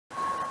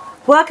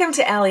Welcome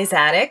to Allie's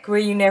Attic, where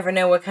you never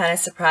know what kind of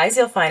surprise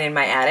you'll find in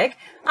my attic.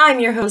 I'm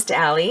your host,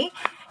 Allie,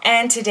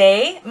 and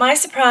today my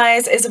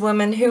surprise is a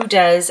woman who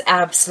does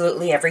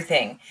absolutely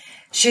everything.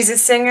 She's a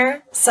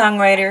singer,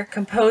 songwriter,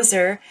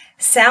 composer,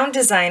 sound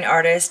design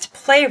artist,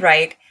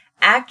 playwright,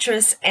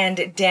 actress,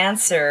 and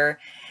dancer.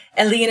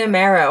 Elena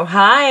Maro.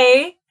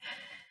 Hi!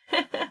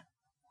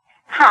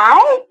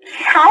 Hi,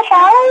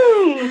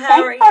 Allie.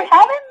 Thanks for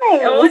having me.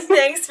 Oh,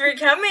 thanks for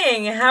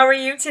coming. How are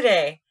you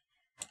today?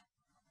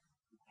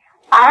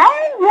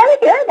 I'm really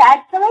good,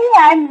 actually.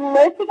 I'm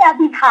looking at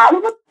the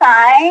Hollywood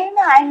sign.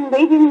 I'm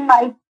living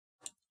my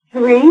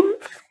dream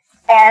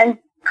and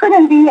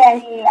couldn't be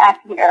any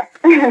happier.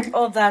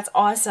 Oh, that's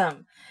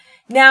awesome.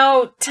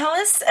 Now, tell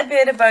us a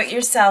bit about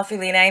yourself,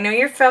 Elena. I know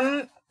you're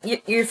from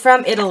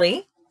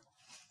Italy.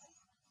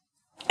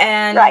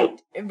 And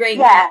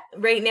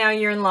right now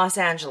you're in Los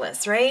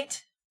Angeles,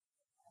 right?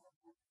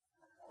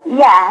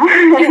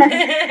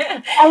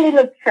 Yeah. A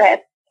little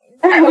trip.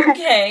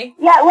 Okay.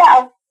 Yeah,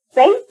 well,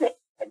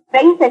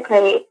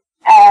 basically,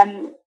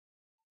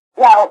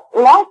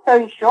 long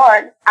story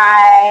short,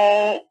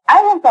 I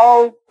was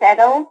all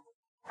settled.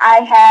 I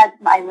had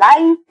my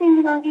life in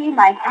Italy,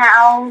 my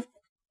house,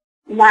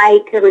 my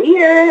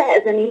career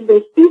as an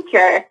English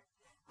teacher,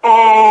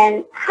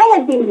 and I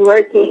had been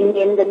working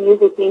in the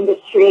music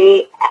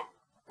industry,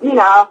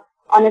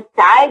 on the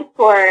side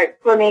for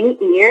many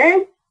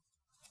years.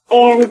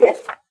 And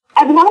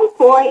at one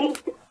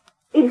point,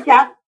 it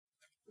just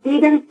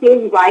didn't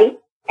feel right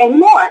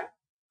anymore.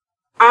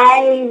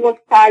 I was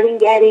starting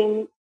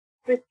getting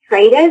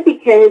frustrated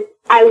because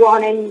I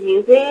wanted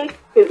music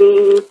to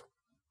be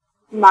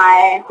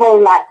my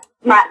whole life,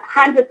 my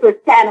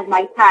 100% of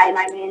my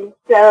time.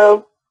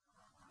 So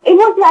it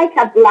was like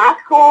a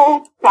black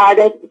hole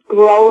started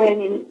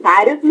growing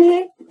inside of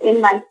me, in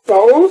my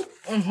soul.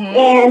 Mm-hmm.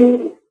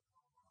 And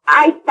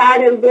I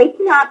started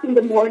waking up in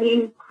the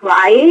morning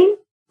crying.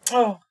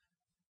 Oh.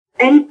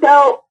 And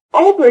so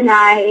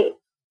overnight,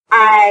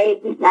 I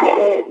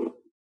decided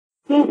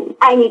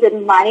I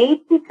needed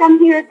money to come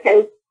here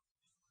because,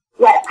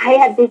 I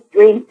had this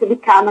dream to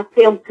become a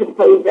film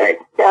composer.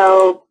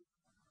 So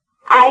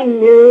I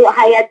knew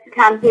I had to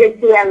come here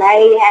to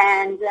LA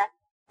and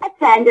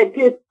attend a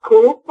good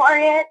school for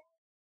it.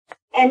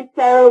 And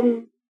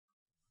so,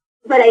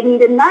 but I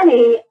needed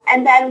money.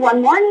 And then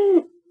one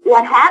morning,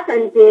 what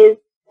happens is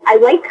I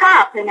wake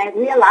up and I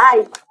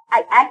realize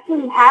I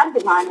actually have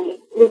the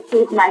money, which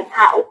is my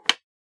house.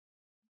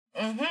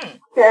 Mm-hmm.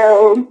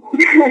 So,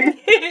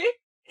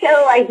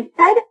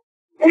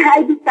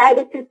 I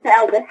decided to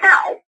sell the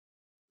house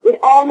with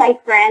all my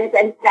friends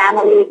and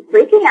family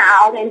freaking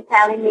out and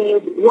telling me,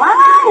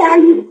 why are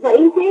you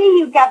crazy?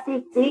 You got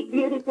this big,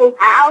 beautiful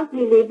house.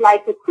 You live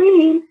like a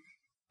queen.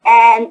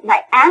 And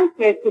my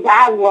answer to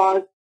that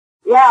was,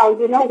 well,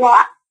 you know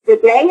what? The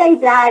day I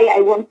die,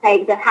 I won't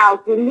take the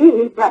house with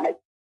me,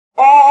 but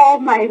all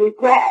my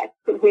regrets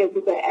will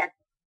be there.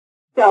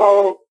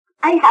 So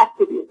I have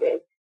to do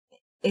this.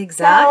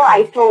 Exactly. So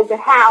I sold the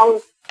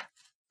house.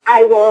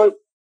 I was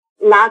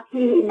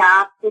lucky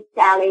enough to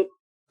sell it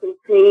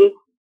quickly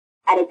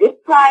at a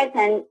good price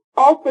and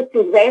also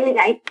to very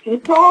nice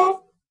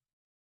people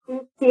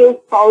who still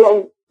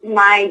follow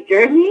my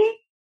journey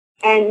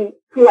and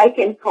who I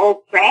can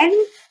call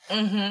friends.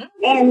 Mm-hmm.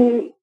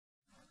 And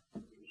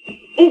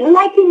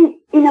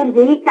in a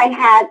week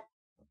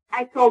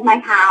I sold my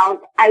house.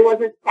 I was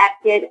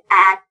accepted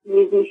at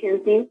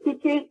Musicians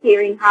Institute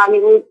here in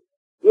Hollywood,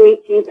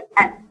 which is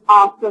an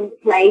awesome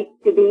place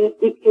to be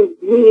if you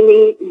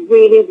really,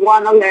 really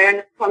want to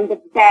learn from the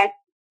best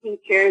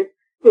teachers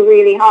who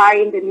really are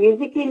in the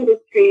music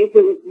industry,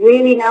 who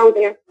really know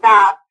their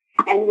stuff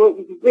and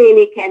who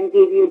really can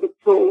give you the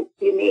tools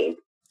you need.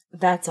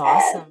 That's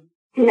awesome.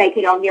 To make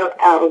it on your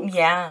own.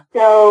 Yeah.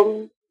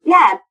 So,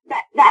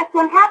 that's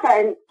what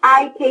happened.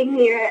 I came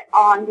here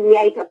on the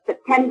 8th of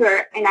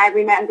September, and I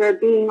remember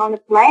being on a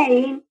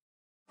plane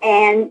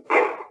and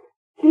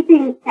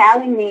keeping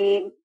telling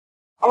me,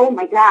 oh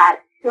my God,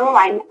 so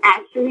I'm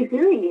actually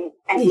doing it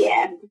at the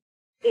end.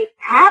 It's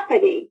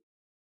happening.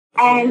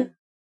 And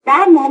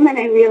that moment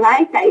I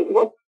realized I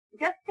was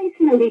just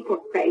taking a leap of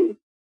faith.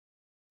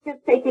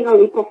 Just taking a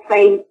leap of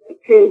faith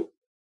because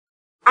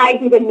I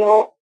didn't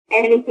know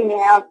anything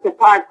else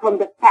apart from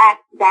the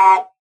fact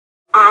that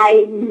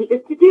I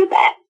needed to do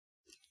that.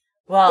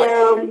 Well,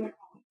 so,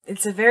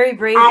 it's a very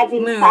brave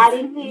move.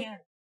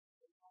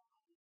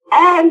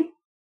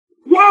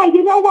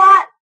 You know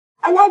what?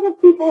 A lot of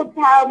people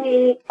tell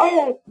me,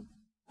 oh,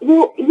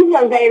 you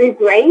are very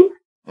brave.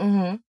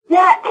 Mm-hmm.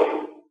 Yeah,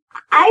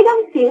 I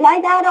don't feel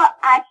like that.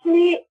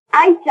 Actually,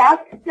 I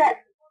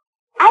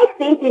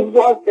think it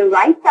was the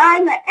right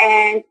time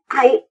and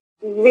I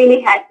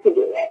really had to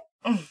do it.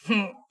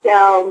 Mm-hmm.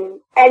 So,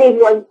 and it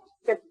was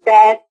the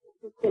best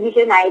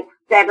decision I've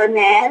ever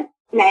made.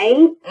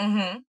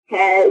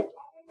 Because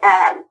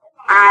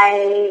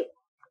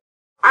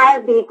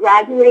I'll be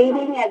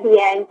graduating at the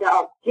end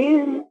of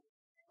June.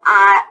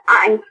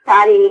 I'm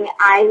studying.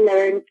 I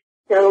learned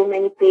so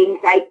many things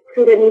I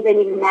couldn't even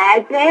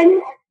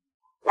imagine.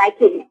 like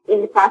in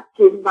the past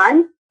 2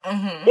 months.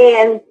 Mm-hmm.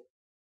 And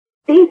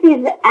this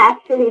is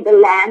actually the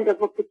land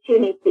of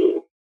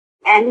opportunities.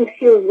 And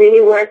if you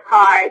really work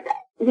hard,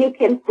 you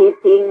can see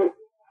things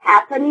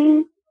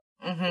happening.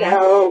 Mm-hmm.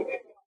 So,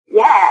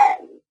 yeah,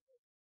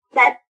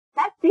 that's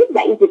it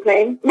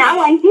basically.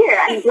 Now I'm here.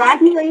 I'm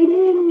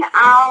graduating.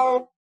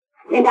 I'll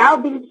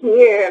be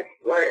here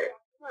for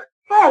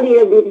a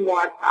little bit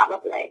more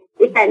probably,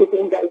 if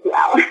anything goes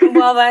well.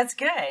 Well, that's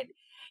good.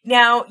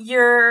 Now,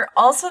 you're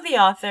also the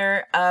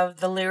author of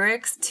the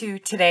lyrics to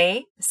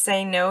Today,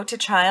 Say No to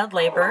Child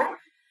Labor,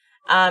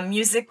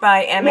 music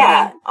by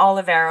Emma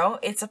Olivero.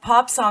 It's a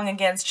pop song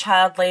against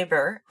child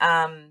labor,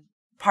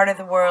 part of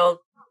the World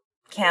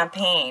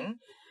campaign.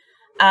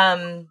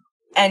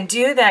 And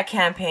due to that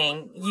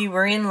campaign, you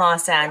were in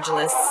Los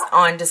Angeles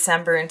on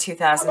December in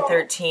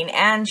 2013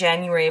 and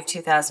January of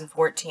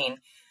 2014,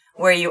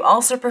 where you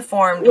also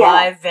performed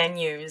live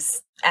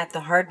venues at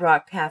the Hard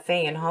Rock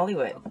Cafe in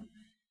Hollywood.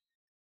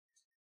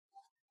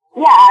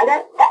 Yeah,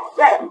 that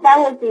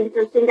was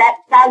interesting. That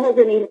was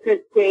an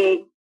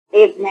interesting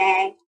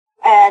evening.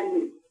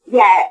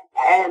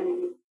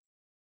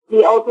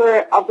 The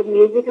author of the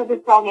music of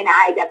the song and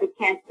I got the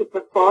chance to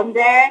perform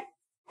there.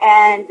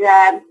 And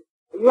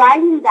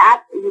writing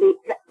that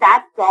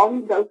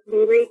song, those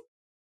lyrics,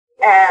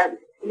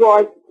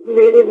 was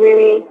really,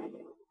 really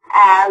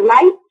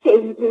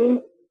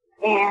life-changing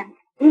and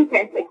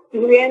intense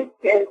experience.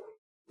 Because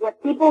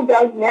what people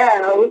don't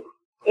know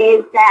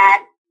is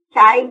that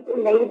child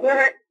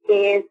labor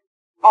is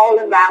all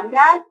around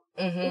us.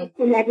 Mm-hmm. It's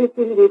in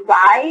everything we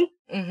buy.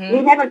 Mm-hmm.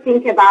 We never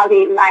think about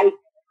it like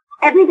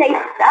everyday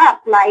stuff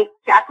like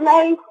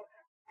chocolate,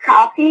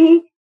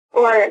 coffee,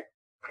 or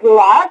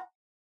clothes.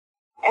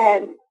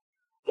 And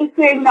if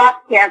we're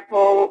not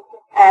careful,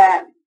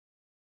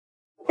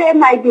 there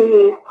might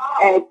be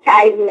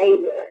child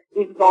labor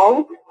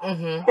involved.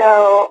 Mm-hmm.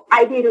 So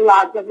I did a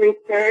lot of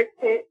research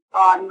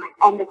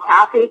on the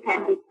topic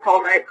and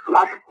discovered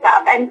lots of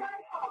stuff. And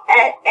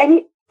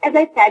as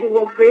I said, it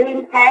was really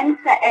intense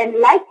and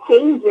life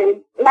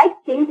changing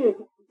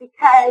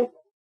because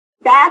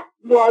that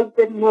was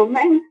the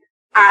moment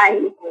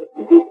I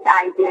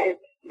decided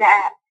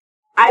that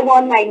I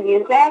want my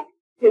music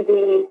to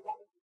be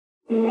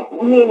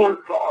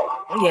meaningful.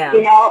 Yeah.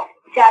 You know,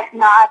 just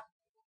not,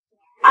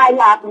 I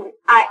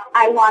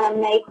want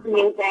to make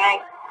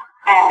music,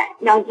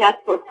 not just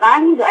for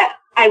fun, but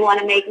I want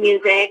to make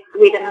music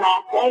with a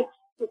message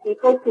to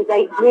people because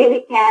I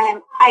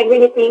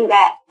really think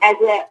that as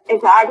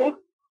artists,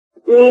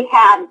 we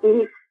have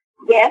these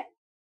gifts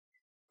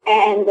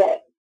and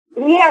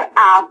we are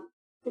out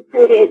to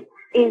put it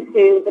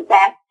into the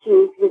best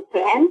use we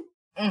can.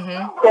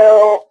 Mm-hmm.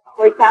 So,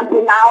 for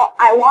example, now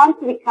I want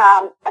to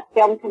become a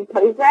film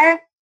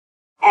composer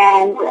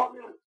and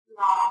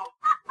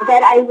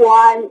that I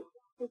want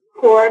to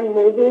score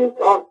movies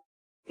or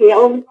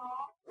films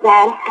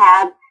that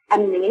have a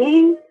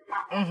meaning.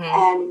 Mm-hmm.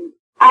 And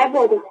I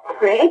wrote a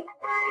script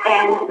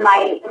and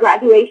my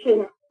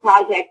graduation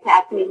project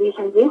at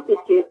Musicians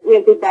Institute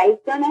will be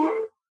based on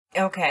it.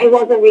 Okay. It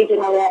was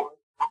originally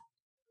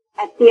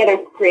a theater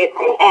script,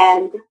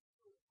 and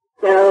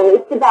so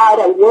it's about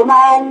a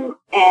woman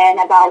and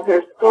about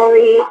her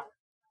story,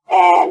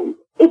 and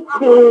it's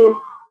the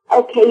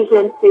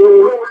occasion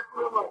to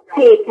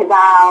speak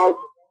about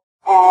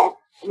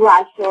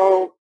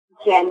racial,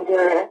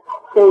 gender,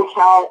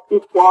 social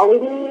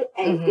equality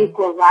and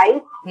equal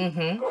rights.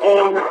 Mm-hmm.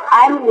 And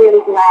I'm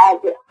really glad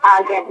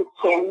I get the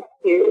chance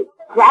to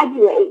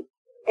graduate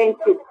and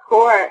to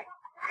score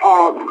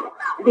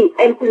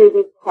into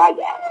this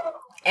project.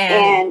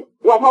 And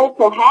what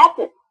also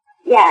happened,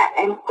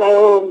 and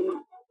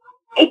so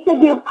it's a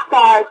good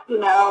start, you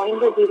know, in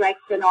the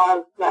direction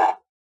of,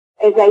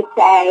 as I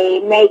say,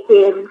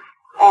 making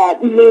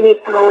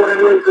meaningful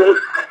music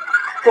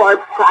for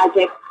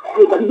projects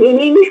with a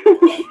meaning.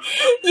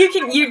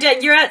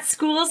 You're at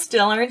school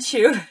still, aren't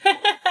you?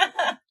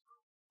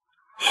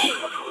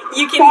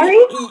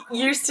 Sorry?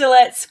 You're still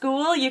at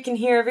school? You can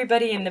hear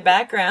everybody in the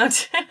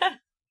background.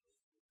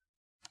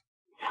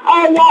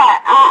 Oh,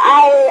 yeah.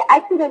 I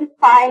couldn't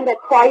find a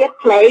quiet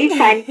place.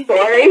 I'm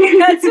sorry.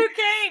 That's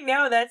okay.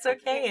 No, that's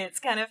okay. It's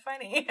kind of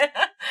funny.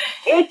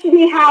 It's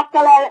the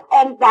hustle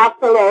and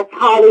bustle of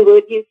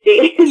Hollywood, you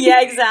see.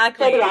 Yeah,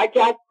 exactly. So I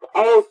just,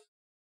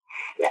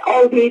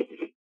 all these.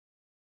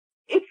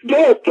 It's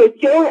good because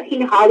you're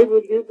in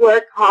Hollywood. You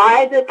work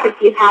hard because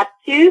you have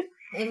to.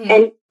 Mm-hmm.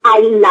 And I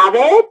love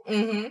it.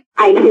 Mm-hmm.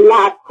 I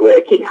love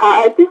working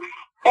hard.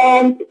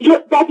 And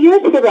that you're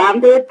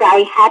surrounded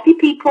by happy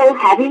people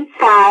having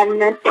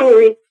fun,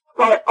 tourists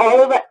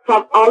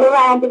from all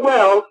around the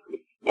world.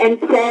 And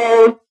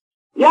so,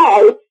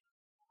 yeah,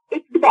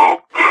 it's the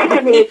best.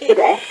 For me, it's the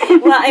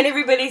best. Well, and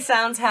everybody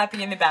sounds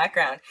happy in the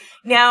background.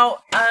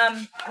 Now,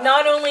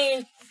 not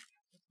only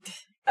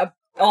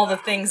all the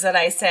things that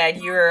I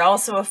said, you're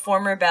also a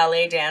former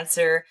ballet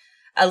dancer,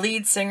 a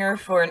lead singer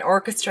for an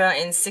orchestra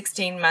in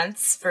 16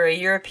 months for a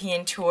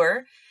European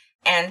tour,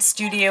 and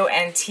studio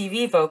and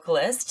TV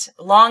vocalist,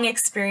 long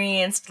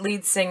experienced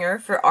lead singer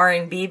for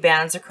R&B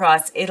bands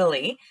across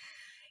Italy.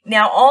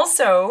 Now,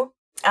 also,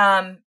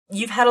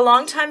 you've had a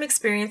long time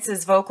experience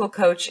as vocal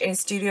coach in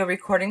studio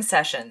recording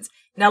sessions.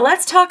 Now,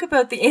 let's talk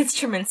about the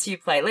instruments you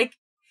play. Like,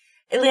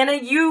 Elena,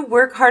 you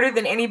work harder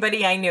than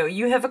anybody I know.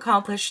 You have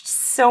accomplished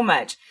so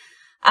much.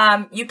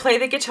 You play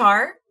the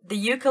guitar, the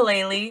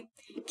ukulele,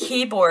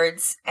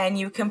 keyboards, and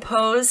you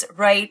compose,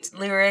 write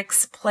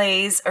lyrics,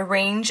 plays,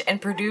 arrange,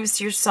 and produce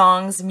your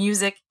songs,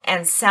 music,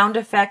 and sound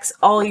effects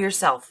all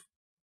yourself.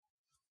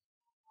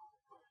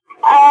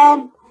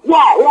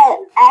 Yeah,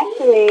 well,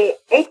 actually,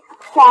 it's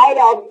quite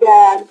of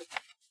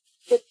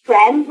the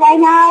trend right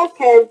now,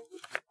 because,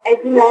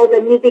 as you know,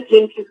 the music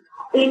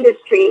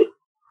industry,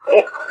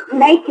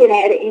 making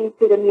it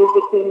into the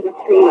music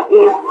industry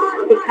is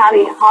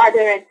becoming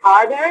harder and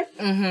harder.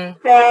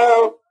 Mm-hmm.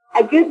 So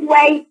a good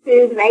way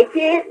to make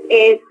it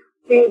is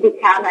to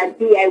become a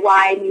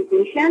DIY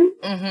musician.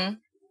 Mm-hmm.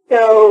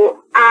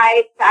 So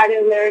I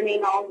started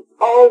learning on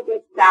all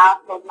this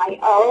stuff on my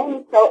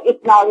own. So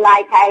it's not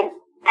like I'm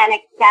an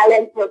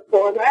excellent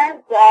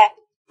performer, but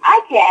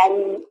I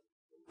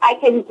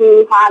can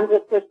do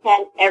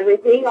 100%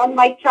 everything on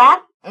my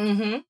track.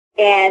 Mm-hmm.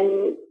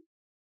 And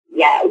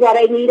yeah, what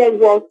I needed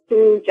was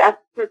to just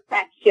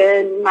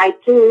perfection my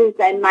tools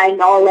and my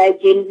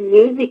knowledge in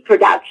music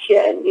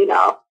production, you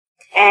know,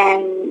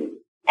 and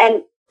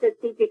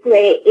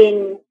specifically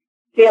in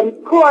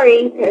film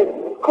scoring, because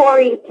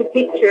scoring to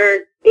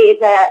pictures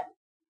is a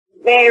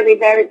very,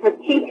 very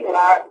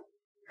particular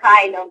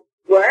kind of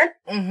work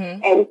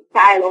Mm-hmm. and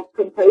style of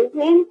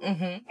composing.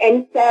 Mm-hmm.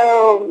 And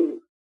so,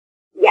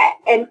 yeah,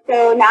 and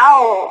so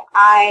now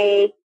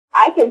I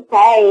can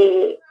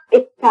say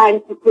it's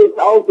time to put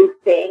all these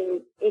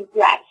things into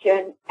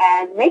action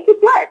and make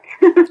it work.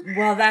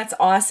 Well, that's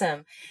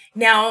awesome.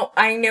 Now,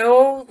 I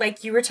know,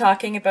 like you were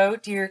talking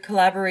about your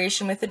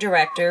collaboration with the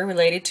director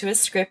related to a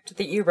script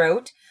that you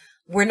wrote.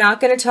 We're not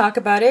going to talk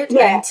about it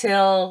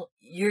until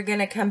you're going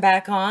to come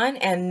back on,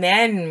 and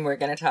then we're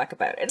going to talk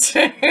about it.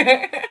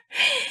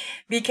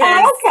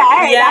 Because,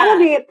 okay, that'll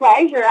be a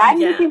pleasure. I'm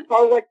looking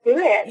forward to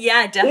it.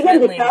 Yeah, definitely.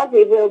 Even because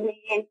it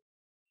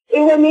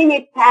will mean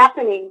it's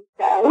happening.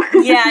 So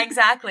Yeah,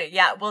 exactly.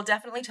 Yeah, we'll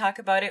definitely talk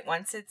about it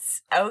once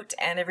it's out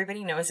and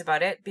everybody knows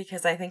about it,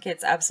 because I think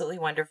it's absolutely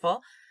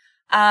wonderful.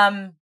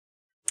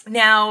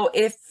 Now,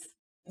 if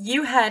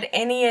you had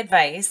any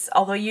advice,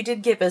 although you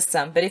did give us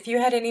some, but if you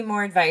had any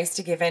more advice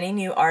to give any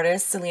new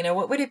artists, Selena,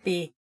 what would it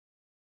be?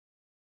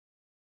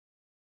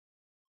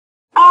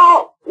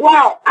 Oh,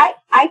 well,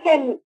 I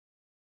can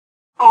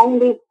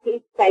only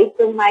speak based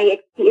on my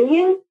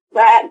experience,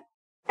 but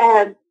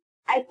I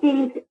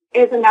think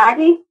as an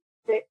artist,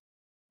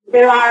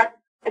 there are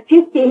a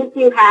few things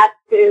you have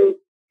to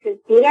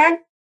consider.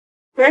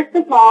 First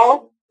of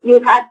all,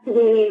 you have to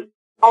be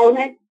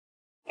honest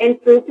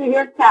and true to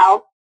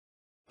yourself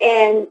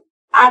and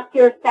ask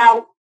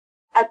yourself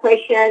a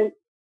question: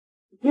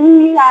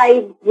 do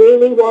I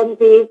really want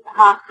this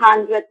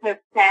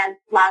 100%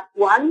 plus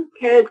one?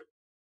 Because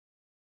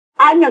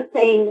I'm not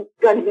saying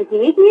it's going to be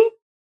easy.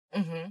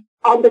 Mm-hmm.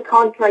 On the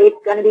contrary,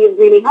 it's going to be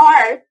really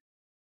hard.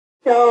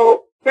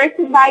 So first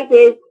advice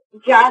is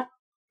just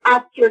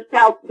ask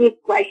yourself this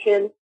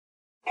question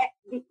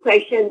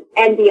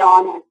and be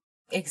honest.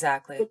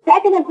 Exactly. The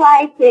second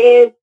advice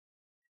is,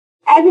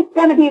 as it's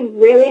going to be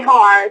really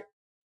hard,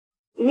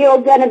 and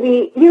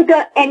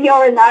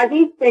you're an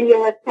artist and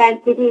you're a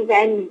sensitive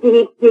and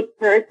deep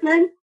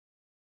person,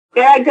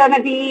 there are going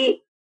to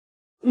be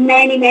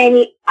many,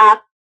 many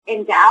ups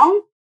and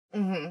downs.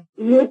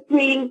 Mm-hmm. Mood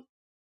swings,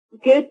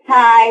 good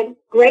times,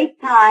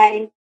 great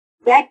times,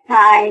 bad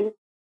times,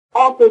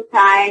 awful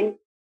times.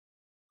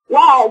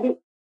 Wow,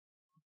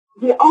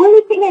 the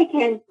only thing I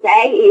can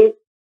say is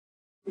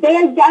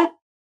they're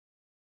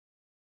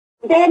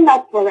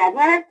not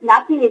forever.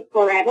 Nothing is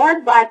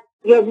forever, but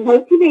your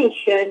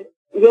motivation,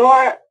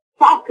 your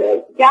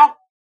focus, just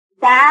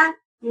that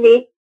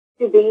needs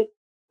to be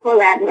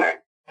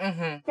forever.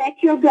 Mm-hmm.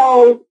 Set your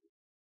goals,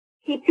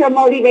 keep your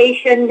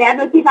motivation,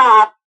 never give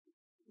up,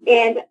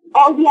 and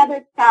all the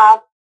other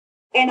stuff.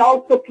 And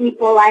also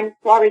people, I'm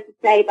sorry to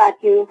say,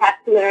 but you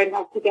have to learn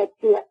not to get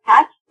too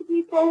attached to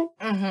people.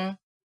 Mm-hmm.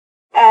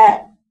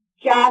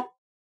 Just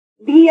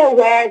be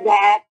aware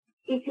that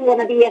if you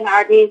want to be an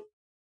artist,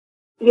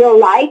 your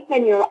life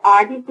and your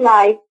artist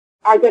life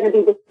are going to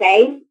be the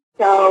same.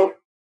 So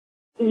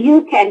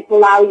you can't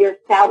allow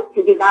yourself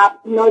to give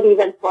up, not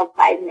even for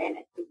 5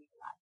 minutes.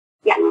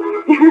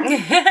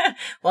 Yeah.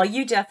 Well,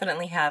 you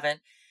definitely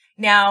haven't.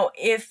 Now,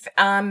 if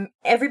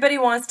everybody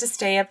wants to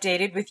stay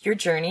updated with your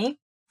journey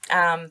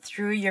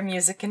through your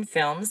music and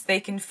films, they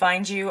can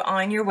find you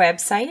on your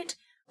website,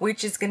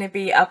 which is going to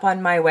be up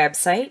on my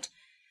website.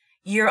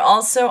 You're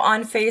also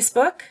on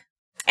Facebook,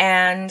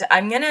 and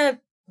I'm going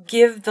to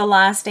give the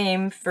last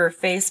name for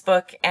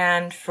Facebook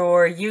and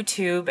for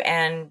YouTube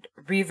and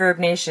Reverb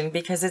Nation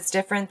because it's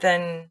different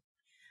than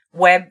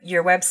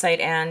your website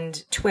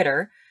and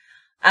Twitter.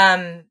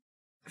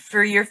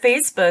 For your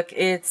Facebook,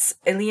 it's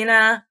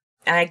Elena,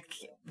 I'm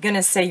going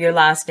to say your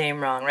last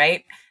name wrong,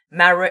 right?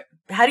 Maro.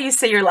 How do you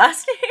say your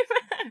last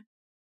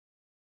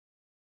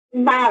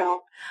name?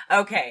 Maro.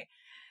 Okay.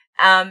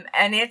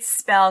 And it's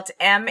spelled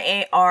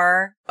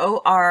Maroreal.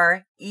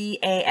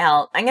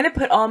 I'm going to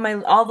put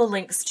all the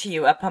links to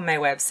you up on my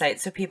website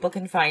so people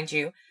can find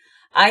you.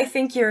 I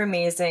think you're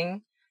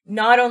amazing,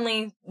 not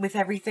only with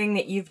everything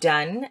that you've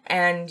done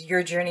and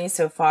your journey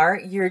so far,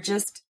 you're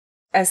just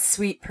a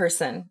sweet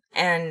person.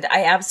 And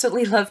I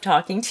absolutely love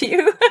talking to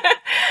you.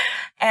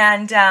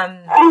 And,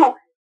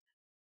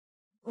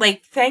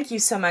 like, thank you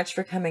so much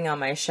for coming on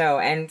my show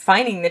and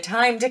finding the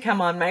time to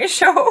come on my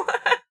show.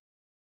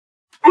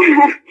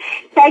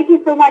 Thank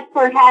you so much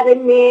for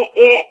having me.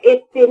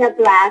 It's been a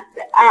blast.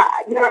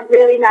 You're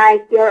really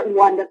nice. You're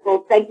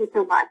wonderful. Thank you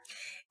so much.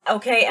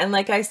 Okay, and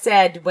like I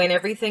said, when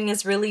everything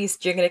is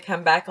released, you're going to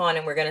come back on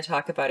and we're going to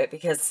talk about it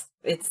because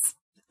it's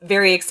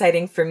very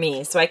exciting for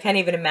me. So I can't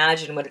even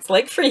imagine what it's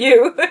like for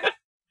you.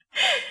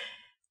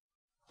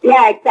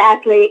 Yeah,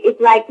 exactly.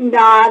 It's like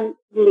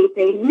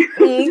non-sleeping.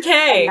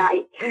 Okay.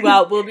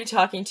 Well, we'll be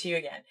talking to you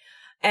again.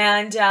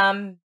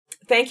 And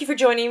thank you for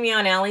joining me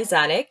on Allie's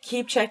Attic.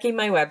 Keep checking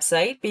my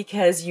website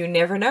because you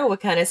never know what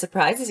kind of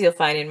surprises you'll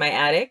find in my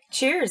attic.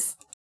 Cheers.